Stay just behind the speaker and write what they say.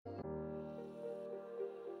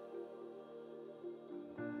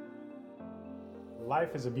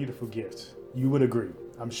Life is a beautiful gift. You would agree.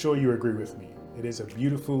 I'm sure you agree with me. It is a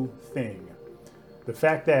beautiful thing. The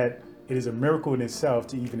fact that it is a miracle in itself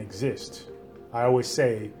to even exist, I always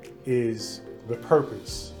say, is the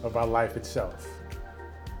purpose of our life itself.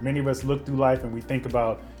 Many of us look through life and we think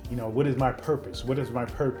about, what is my purpose? What is my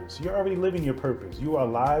purpose? You're already living your purpose. You are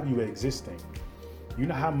alive, you are existing. You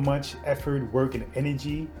know how much effort, work, and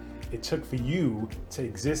energy it took for you to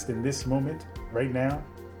exist in this moment right now?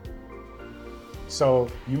 So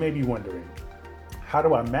you may be wondering, how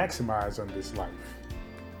do I maximize on this life?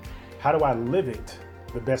 How do I live it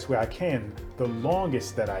the best way I can, the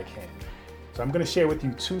longest that I can? So I'm going to share with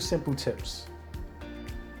you 2 simple tips.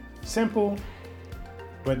 Simple,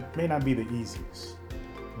 but may not be the easiest.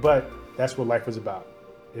 But that's what life is about.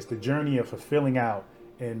 It's the journey of fulfilling out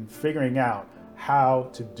and figuring out how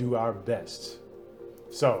to do our best.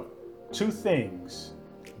 So 2 things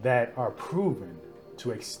that are proven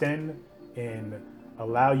to extend and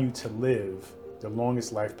allow you to live the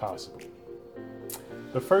longest life possible.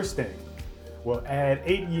 The first thing will add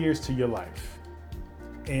 8 years to your life.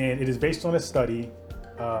 And it is based on a study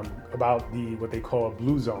about what they call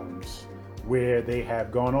blue zones, where they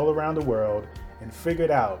have gone all around the world and figured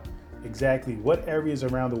out exactly what areas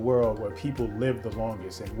around the world where people live the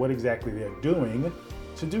longest and what exactly they're doing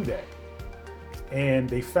to do that. And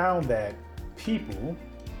they found that people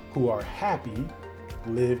who are happy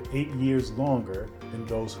live 8 years longer than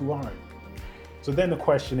those who aren't. So then the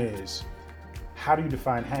question is, how do you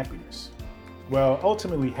define happiness? Well,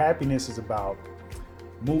 ultimately, happiness is about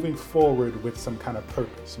moving forward with some kind of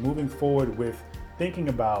purpose, moving forward with thinking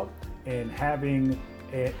about and having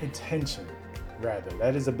an intention, rather.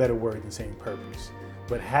 That is a better word than saying purpose.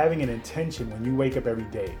 But having an intention when you wake up every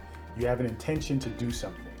day, you have an intention to do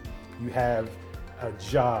something. You have a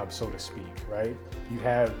job, so to speak, right? You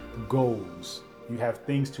have goals. You have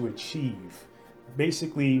things to achieve.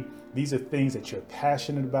 Basically, these are things that you're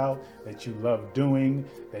passionate about, that you love doing,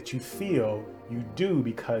 that you feel you do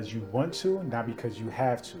because you want to, not because you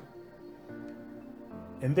have to.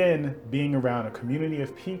 And then being around a community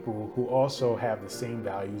of people who also have the same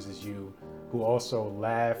values as you, who also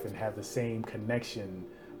laugh and have the same connection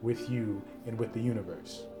with you and with the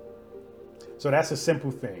universe. So that's a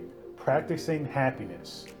simple thing. Practicing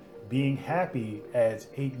happiness. Being happy adds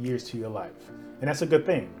 8 years to your life. And that's a good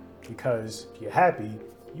thing, because if you're happy,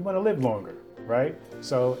 you want to live longer, right?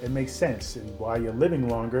 So it makes sense. And while you're living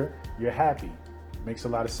longer, you're happy. It makes a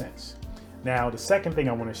lot of sense. Now, the second thing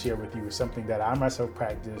I want to share with you is something that I myself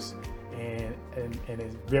practice and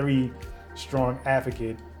is very strong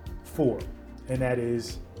advocate for, and that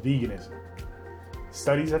is veganism.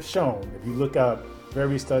 Studies have shown, if you look up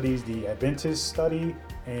various studies, the Adventist study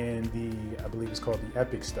and I believe it's called the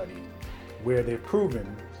EPIC study, where they've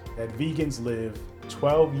proven that vegans live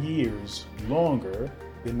 12 years longer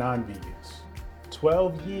than non-vegans.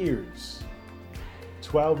 12 years.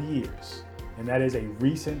 12 years. And that is a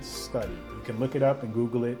recent study. You can look it up and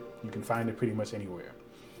Google it. You can find it pretty much anywhere.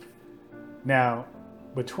 Now,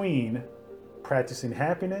 between practicing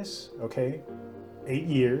happiness, 8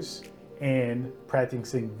 years, and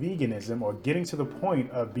practicing veganism or getting to the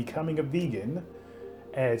point of becoming a vegan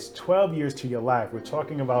adds 12 years to your life. We're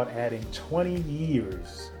talking about adding 20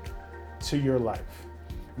 years to your life.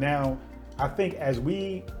 Now, I think as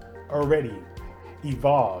we already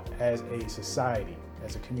evolve as a society,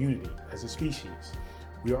 as a community, as a species,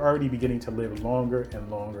 we are already beginning to live longer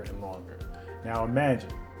and longer and longer. Now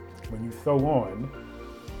imagine when you throw on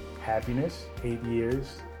happiness, 8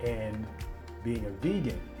 years, and being a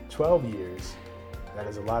vegan, 12 years,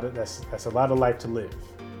 that's a lot of life to live.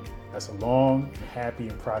 That's a long and happy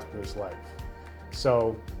and prosperous life.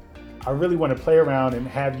 So I really want to play around and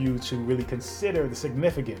have you to really consider the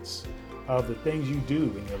significance of the things you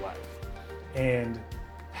do in your life, and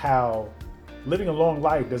how living a long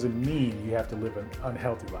life doesn't mean you have to live an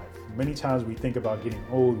unhealthy life. Many times we think about getting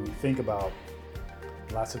old, we think about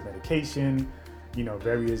lots of medication,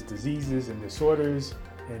 various diseases and disorders,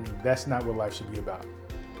 and that's not what life should be about.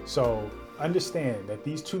 So understand that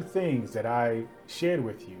these 2 things that I shared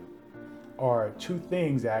with you are 2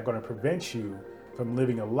 things that are going to prevent you from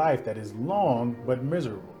living a life that is long but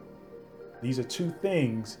miserable. These are 2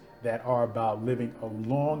 things that are about living a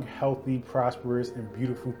long, healthy, prosperous, and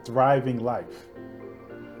beautiful, thriving life.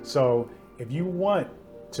 So if you want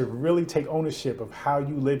to really take ownership of how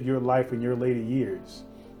you live your life in your later years,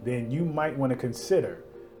 then you might want to consider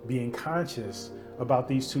being conscious about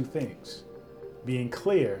these 2 things. Being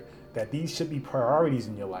clear that these should be priorities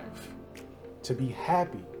in your life. To be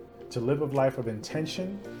happy, to live a life of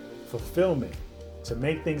intention, fulfillment, to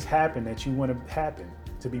make things happen that you want to happen,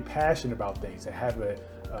 to be passionate about things, to have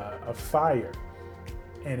a fire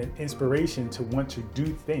and an inspiration to want to do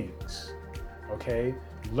things, okay?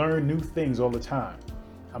 Learn new things all the time.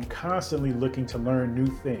 I'm constantly looking to learn new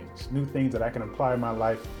things that I can apply in my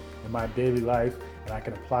life, in my daily life, and I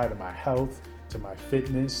can apply to my health, to my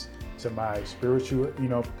fitness, to my spiritual,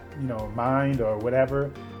 mind or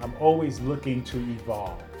whatever. I'm always looking to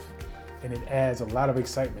evolve. And it adds a lot of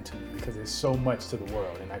excitement to me because there's so much to the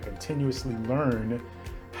world, and I continuously learn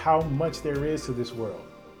how much there is to this world.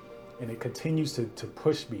 And it continues to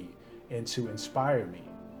push me and to inspire me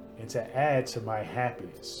and to add to my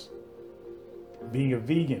happiness. Being a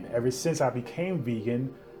vegan, ever since I became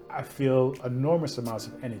vegan, I feel enormous amounts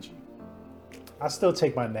of energy. I still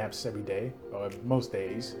take my naps every day, or most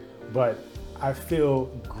days, but I feel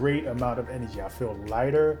great amount of energy. I feel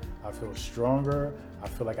lighter, I feel stronger, I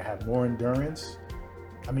feel like I have more endurance.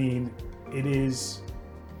 I mean, it is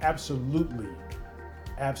absolutely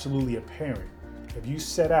apparent. If you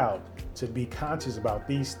set out to be conscious about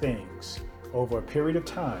these things over a period of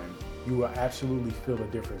time, you will absolutely feel a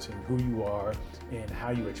difference in who you are and how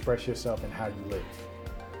you express yourself and how you live.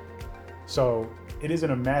 So it isn't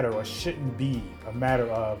a matter, or shouldn't be a matter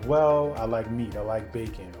of, well, I like meat, I like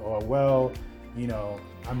bacon, or well,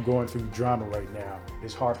 I'm going through drama right now.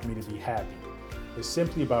 It's hard for me to be happy. It's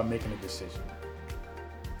simply about making a decision.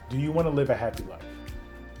 Do you want to live a happy life?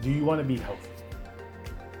 Do you want to be healthy?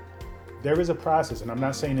 There is a process, and I'm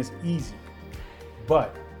not saying it's easy,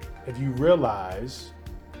 but if you realize,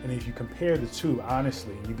 and if you compare the two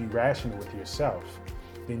honestly, and you be rational with yourself,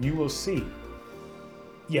 then you will see,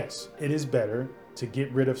 yes, it is better to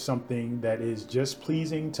get rid of something that is just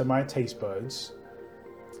pleasing to my taste buds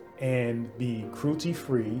and be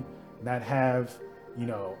cruelty-free, not have,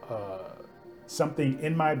 something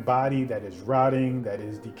in my body that is rotting, that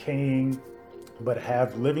is decaying, but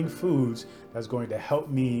have living foods that's going to help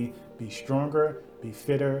me be stronger, be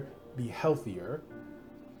fitter, be healthier.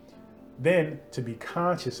 Then to be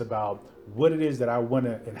conscious about what it is that I want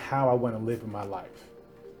to and how I want to live in my life.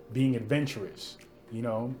 Being adventurous,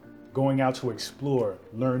 going out to explore,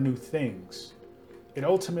 learn new things. It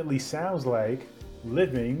ultimately sounds like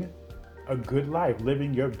living a good life,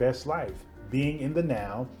 living your best life, being in the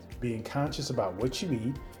now, being conscious about what you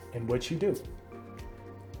eat and what you do.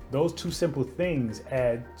 Those two simple things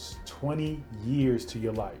add 20 years to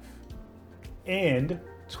your life and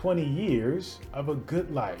 20 years of a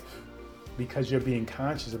good life because you're being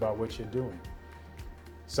conscious about what you're doing.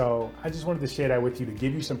 So I just wanted to share that with you to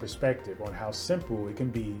give you some perspective on how simple it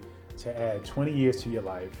can be to add 20 years to your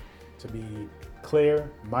life, to be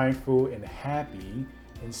clear, mindful, and happy,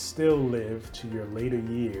 and still live to your later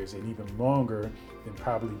years and even longer than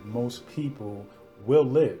probably most people will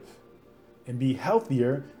live, and be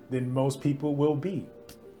healthier than most people will be.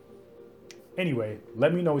 Anyway,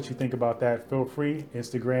 let me know what you think about that. Feel free,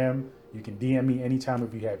 Instagram. You can DM me anytime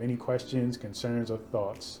if you have any questions, concerns, or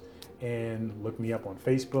thoughts. And look me up on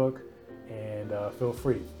Facebook. And feel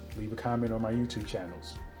free, leave a comment on my YouTube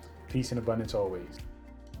channels. Peace and abundance always.